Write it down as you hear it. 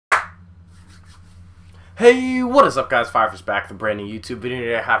Hey, what is up guys? Firefish back with a brand new YouTube video.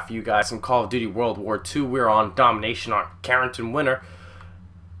 Today I have for you guys some Call of Duty World War II. We're on Domination on Carrington Winter.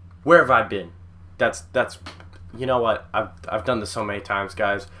 Where have I been? That's you know what? I've done this so many times,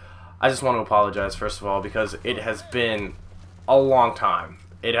 guys. I just want to apologize first of all because it has been a long time.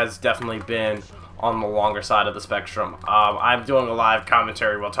 It has definitely been on the longer side of the spectrum. I'm doing a live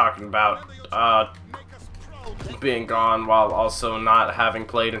commentary while talking about being gone while also not having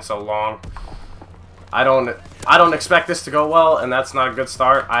played in so long. I don't expect this to go well, and that's not a good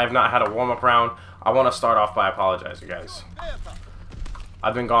start. I have not had a warm-up round. I want to start off by apologizing, guys.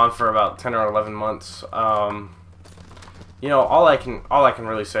 I've been gone for about 10 or 11 months. You know, all I can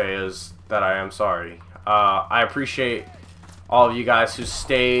really say is that I am sorry. I appreciate all of you guys who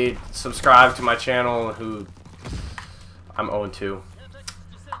stayed, subscribed to my channel, who I'm 0-2.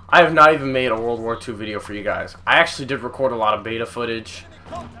 I have not even made a World War II video for you guys. I actually did record a lot of beta footage.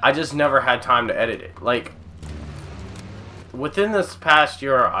 I just never had time to edit it. Like, within this past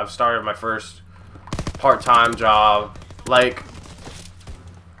year, I've started my first part-time job. Like,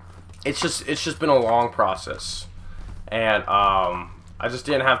 it's just been a long process, and I just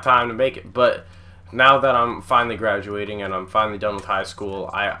didn't have time to make it. But now that I'm finally graduating and I'm finally done with high school,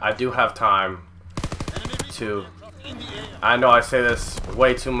 I do have time to. I know I say this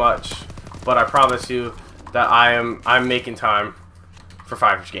way too much, but I promise you that I'm making time for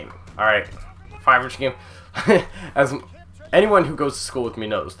Firefish Gaming. Alright, Firefish Gaming. As anyone who goes to school with me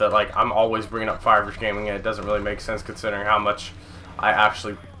knows that, like, I'm always bringing up Firefish Gaming, and it doesn't really make sense considering how much I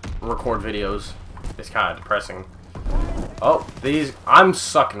actually record videos. It's kind of depressing. Oh, I'm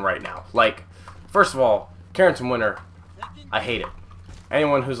sucking right now. Like, first of all, Carrington Winter, I hate it.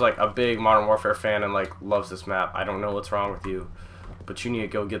 Anyone who's like a big Modern Warfare fan and like loves this map, I don't know what's wrong with you, but you need to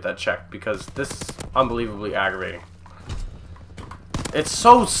go get that checked because this is unbelievably aggravating. It's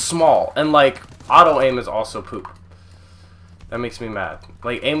so small, and like auto aim is also poop. That makes me mad.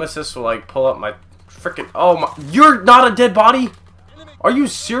 Like aim assist will like pull up my freaking. Oh my! You're not a dead body? Are you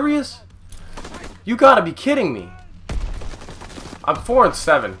serious? You gotta be kidding me! I'm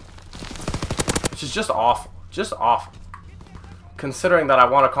 4-7, which is just awful. Just awful. Considering that I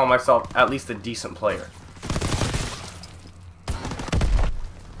want to call myself at least a decent player.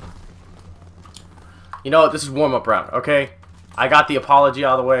 You know what? This is warm-up round, okay? I got the apology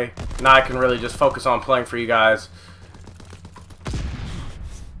out of the way. Now I can really just focus on playing for you guys.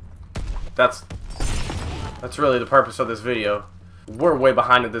 That's really the purpose of this video. We're way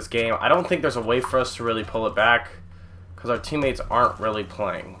behind in this game. I don't think there's a way for us to really pull it back because our teammates aren't really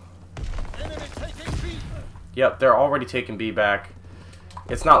playing. Yep, they're already taking B back.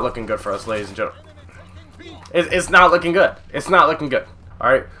 It's not looking good for us, ladies and gentlemen. It's not looking good. It's not looking good.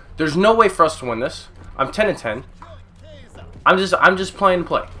 Alright? There's no way for us to win this. I'm 10-10. I'm just playing to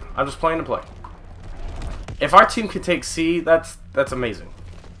play. I'm just playing to play. If our team could take C, that's amazing.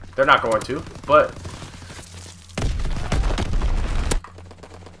 They're not going to, but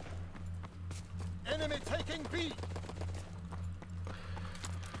enemy taking B.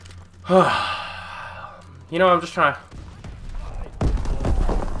 You know, I'm just trying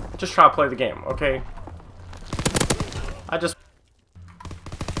to play the game, okay?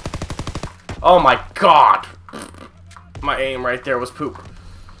 Oh my god! My aim right there was poop.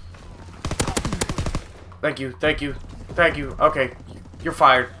 Thank you, thank you, thank you. Okay, you're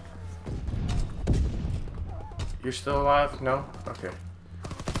fired. You're still alive? No? Okay.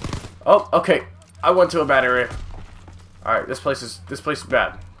 Oh, okay. I went to a bad area. Alright, this place is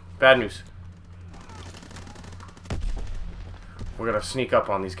bad. Bad news. We're gonna sneak up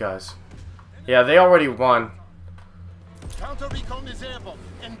on these guys. Yeah, they already won. Counter recon is airborne.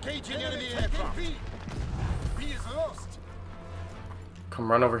 Engaging enemy aircraft. B is lost.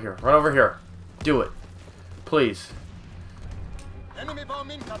 Come run over here. Run over here. Do it. Please. Enemy bomb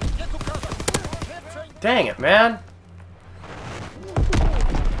incoming. Get to cover. Dang it, man.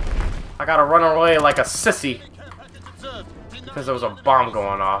 I gotta run away like a sissy because there was a bomb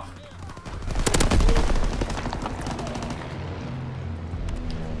going off.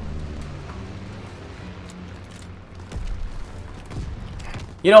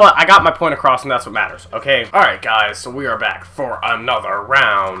 You know what? I got my point across, and that's what matters, okay? Alright, guys, so we are back for another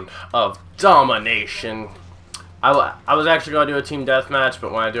round of domination. I was actually going to do a team deathmatch,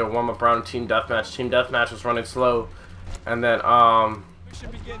 but when I do a warm-up round of team deathmatch was running slow. And then, I'm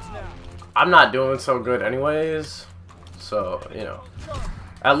not doing so good anyways. So, you know.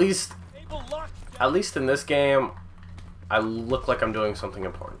 At least in this game, I look like I'm doing something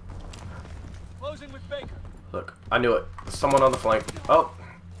important. Look, I knew it. Someone on the flank. Oh.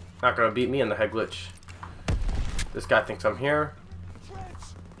 Not gonna beat me in the head glitch. This guy thinks I'm here.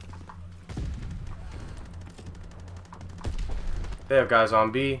 They have guys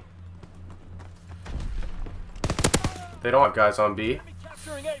on B. They don't have guys on B.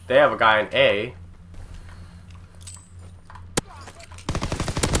 They have a guy in A.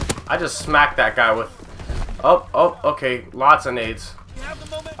 I just smacked that guy with... Oh, okay. Lots of nades.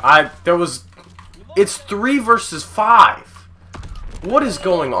 It's 3 versus 5. What is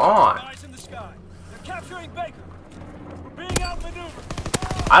going on?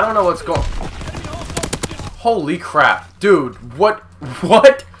 I don't know what's going... Holy crap. Dude, what?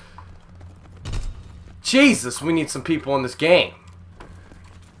 Jesus, we need some people in this game.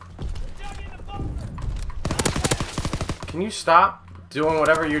 Can you stop doing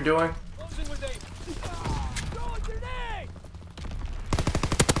whatever you're doing?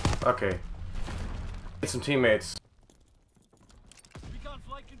 Okay. Get some teammates.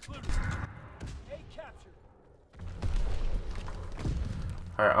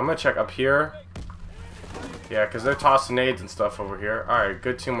 Alright, I'm gonna check up here. Yeah, because they're tossing nades and stuff over here. Alright,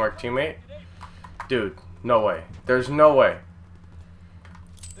 good teamwork, teammate. Dude, no way. There's no way.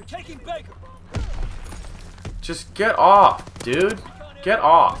 They're taking Baker. Just get off, dude. Get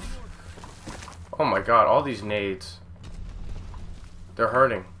off. Oh my god, all these nades. They're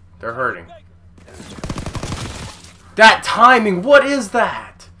hurting. They're hurting. That timing, what is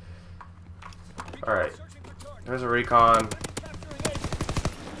that? Alright. There's a recon.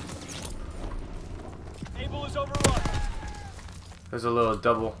 There's a little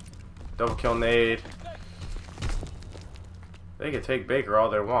double kill nade. They can take Baker all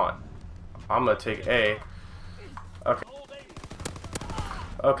they want. I'm gonna take A. Okay.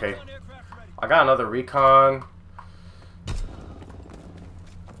 Okay. I got another recon.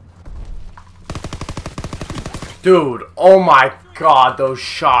 Dude, oh my god, those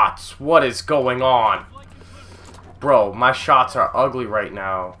shots. What is going on? Bro, my shots are ugly right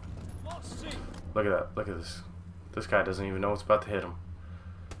now. Look at that. Look at this. This guy doesn't even know what's about to hit him.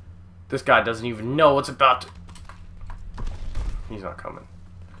 This guy doesn't even know what's about to... He's not coming.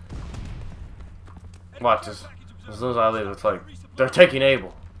 Watch this. As soon as I leave, it's like, they're taking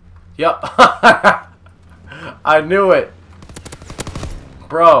Abel. Yep. I knew it.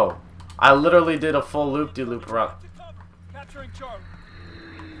 Bro, I literally did a full loop-de-loop around.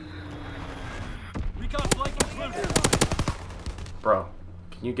 Bro,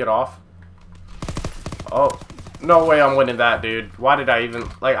 can you get off? Oh, no way I'm winning that, dude. Why did I even...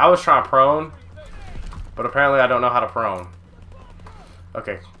 Like, I was trying to prone, but apparently I don't know how to prone.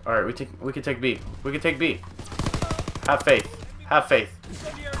 Okay, alright, we can take B. We can take B. Have faith. Have faith.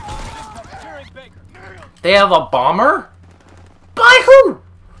 They have a bomber? By who?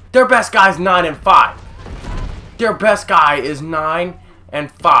 Their best guy's 9 and 5. Their best guy is 9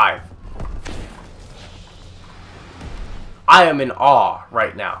 and 5. I am in awe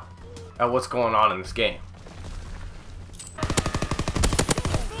right now at what's going on in this game.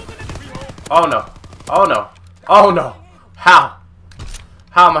 Oh no. Oh no. Oh no. How?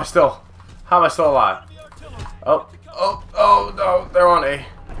 How am I still alive? Oh no, they're on A.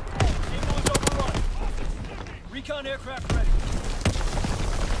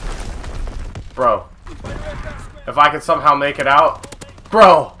 Bro, if I could somehow make it out,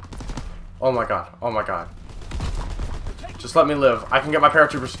 bro. Oh my god. Oh my god. Just let me live. I can get my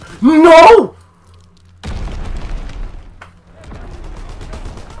paratroopers. No!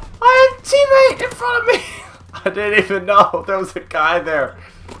 I had a teammate in front of me. I didn't even know there was a guy there.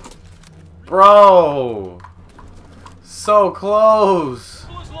 Bro. So close.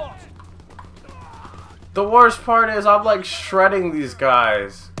 The worst part is I'm like shredding these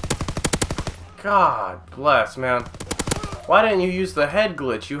guys. God bless, man. Why didn't you use the head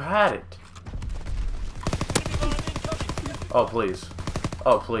glitch? You had it. Oh, please.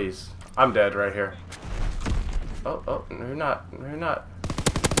 Oh, please. I'm dead right here. Oh, no, you're not. No, you're not.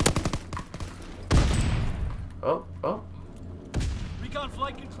 Oh.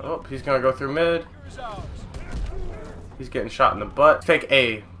 Oh, he's gonna go through mid. He's getting shot in the butt. Let's take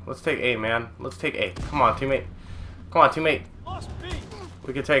A. Let's take A, man. Let's take A. Come on, teammate. Come on, teammate.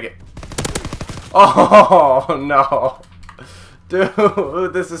 We can take it. Oh, no.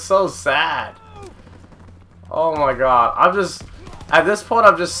 Dude, this is so sad. Oh my god. At this point,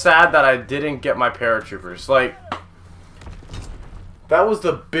 I'm just sad that I didn't get my paratroopers. Like, that was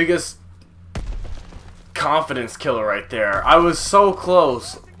the biggest confidence killer right there. I was so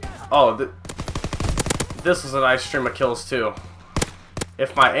close. Oh, this was a nice stream of kills too.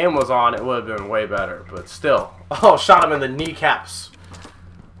 If my aim was on, it would have been way better, but still. Oh, shot him in the kneecaps.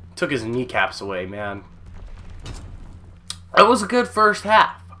 Took his kneecaps away, man. It was a good first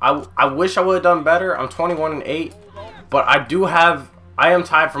half. I wish I would have done better. I'm 21 and 8, but I am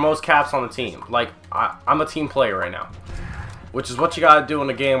tied for most caps on the team. Like, I'm a team player right now. which is what you gotta do in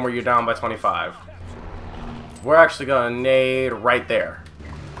a game where you're down by 25. We're actually gonna nade right there.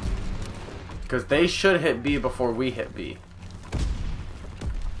 Because they should hit B before we hit B.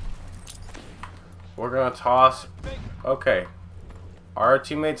 We're gonna toss. Okay. Our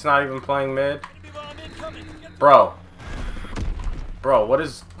teammate's not even playing mid. Bro. Bro, what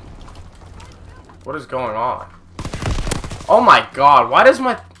is going on? Oh my god, why does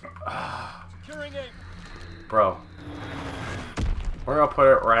my... Bro. We're gonna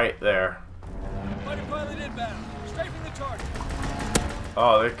put it right there.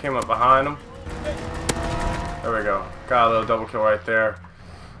 Oh, they came up behind him. There we go. Got a little double kill right there.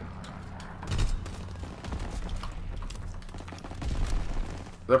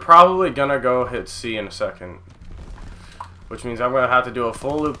 They're probably gonna go hit C in a second. Which means I'm gonna have to do a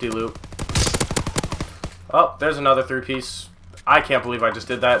full loop-de-loop. Oh, there's another 3-piece. I can't believe I just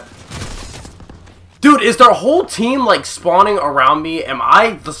did that. Dude, is their whole team like spawning around me? Am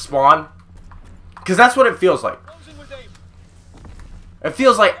I the spawn? Because that's what it feels like. It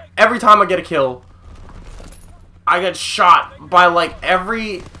feels like every time I get a kill, I get shot by like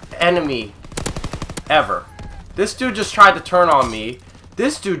every enemy ever. This dude just tried to turn on me.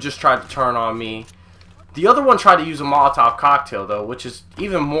 This dude just tried to turn on me. The other one tried to use a Molotov cocktail though, which is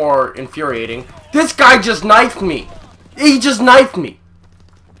even more infuriating. This guy just knifed me. He just knifed me.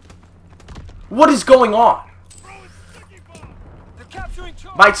 What is going on?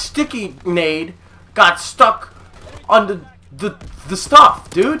 My sticky nade got stuck on the stuff,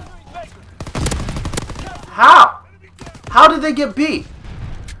 dude. How? How did they get B?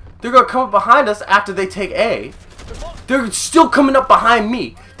 They're gonna come up behind us after they take A. They're still coming up behind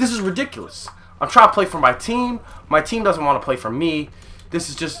me. This is ridiculous. I'm trying to play for my team. My team doesn't want to play for me. This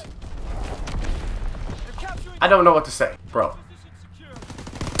is just... I don't know what to say. Bro.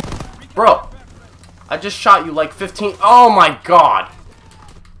 Bro. I just shot you like 15... Oh my god.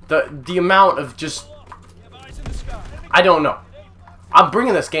 The amount of just... I don't know. I'm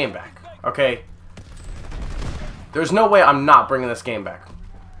bringing this game back. Okay? There's no way I'm not bringing this game back.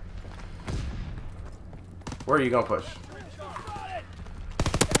 Where are you gonna push?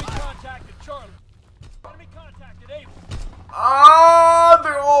 Ah,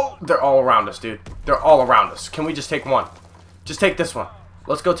 they're all around us, dude. They're all around us. Can we just take one? Just take this one.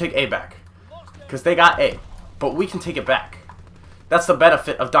 Let's go take A back. Because they got A. But we can take it back. That's the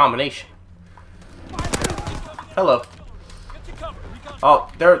benefit of domination. Hello. Oh,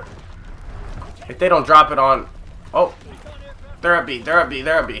 they're... If they don't drop it on... Oh. They're at B. They're at B.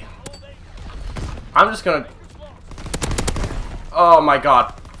 They're at B. I'm just gonna... Oh my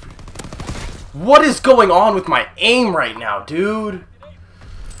god. What is going on with my aim right now, dude?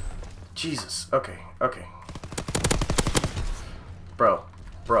 Jesus. Okay. Okay. Bro.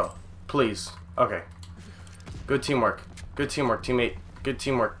 Bro. Please. Okay. Good teamwork. Good teamwork, teammate. Good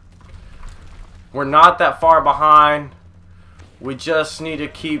teamwork. We're not that far behind. We just need to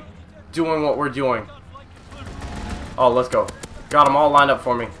keep doing what we're doing. Oh, let's go. Got them all lined up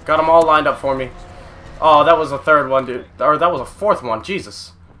for me. Got them all lined up for me. Oh, that was a third one, dude. Or that was a fourth one.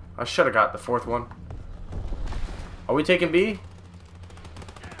 Jesus. I should have got the fourth one. Are we taking B?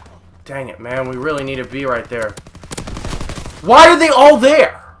 Dang it, man. We really need a B right there. Why are they all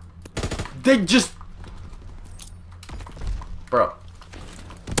there? They just... Bro.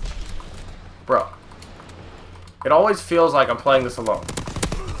 Bro. It always feels like I'm playing this alone.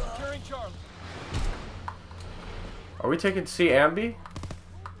 Are we taking C and B?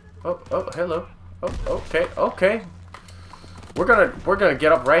 Oh, oh, hello. Oh, okay, okay. We're gonna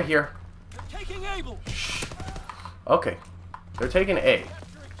get up right here. Shh. Okay. They're taking A.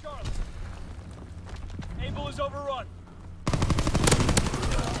 Able is overrun.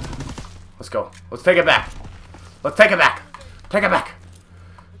 Let's go. Let's take it back. Let's take it back. Take it back.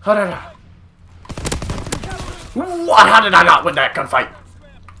 What? How did I not win that gunfight?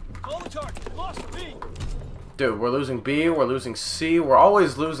 Dude, we're losing B, we're losing C, we're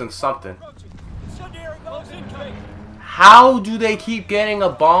always losing something. How do they keep getting a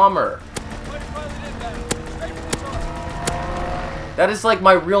bomber? That is like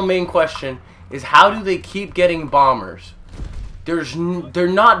my real main question, is how do they keep getting bombers? They're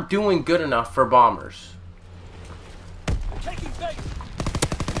not doing good enough for bombers.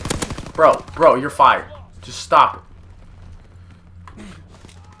 Bro, you're fired. Just stop it.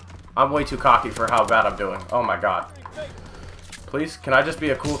 I'm way too cocky for how bad I'm doing. Oh my god. Please, can I just be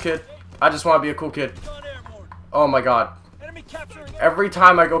a cool kid? I just want to be a cool kid. Oh my god. Every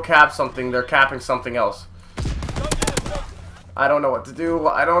time I go cap something, they're capping something else. I don't know what to do.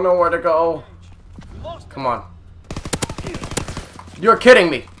 I don't know where to go. Come on. You're kidding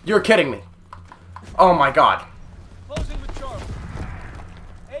me. You're kidding me. Oh my god.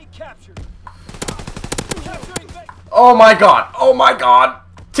 Oh my god. Oh my god.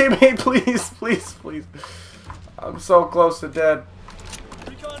 Teammate, please, please, please. I'm so close to dead.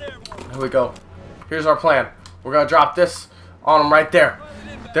 Here we go. Here's our plan. We're gonna drop this on them right there.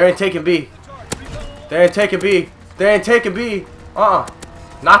 They ain't taking B. They ain't taking B. They ain't taking B.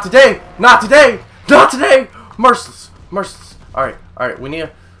 Not today. Not today. Not today. Merciless. Merciless. Alright, alright. We need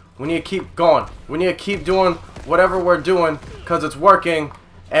to keep going. We need to keep doing whatever we're doing because it's working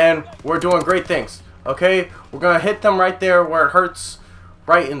and we're doing great things. Okay? We're gonna hit them right there where it hurts.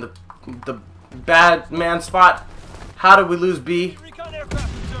 Right in the bad man spot. How did we lose B?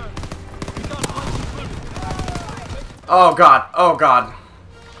 Oh god. Oh god.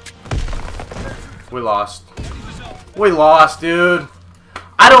 We lost. We lost, dude.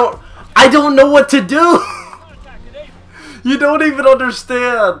 I don't know what to do. You don't even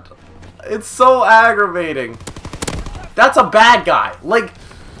understand. It's so aggravating. That's a bad guy. Like,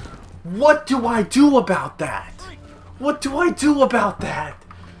 what do I do about that? What do I do about that?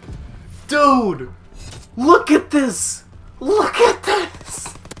 Dude, look at this. Look at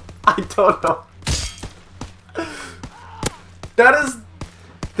this. I don't know.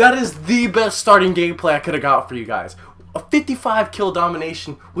 That is the best starting gameplay I could have got for you guys. A 55 kill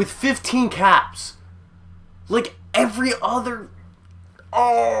domination with 15 caps. Like every other...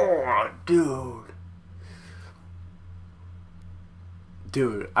 Oh, dude.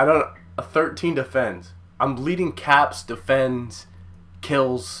 Dude, I don't... A 13 defends. I'm leading caps, defends,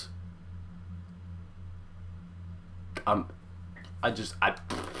 kills.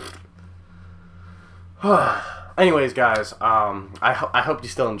 Anyways, guys, I hope you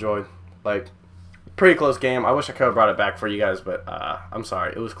still enjoyed. Like, pretty close game. I wish I could have brought it back for you guys, but I'm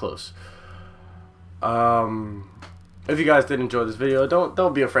sorry, it was close. If you guys did enjoy this video,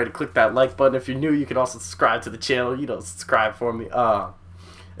 don't be afraid to click that like button. If you're new, you can also subscribe to the channel. You know, subscribe for me.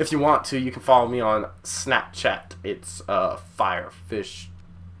 If you want to, you can follow me on Snapchat. It's Firefish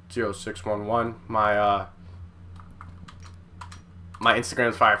 0611. My Instagram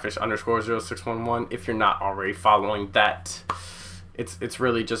is Firefish_0611. If you're not already following that, it's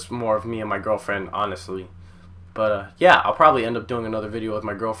really just more of me and my girlfriend, honestly. But yeah, I'll probably end up doing another video with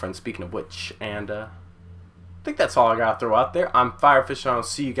my girlfriend, speaking of which. And I think that's all I gotta throw out there. I'm Firefish, and I'll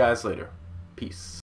see you guys later. Peace.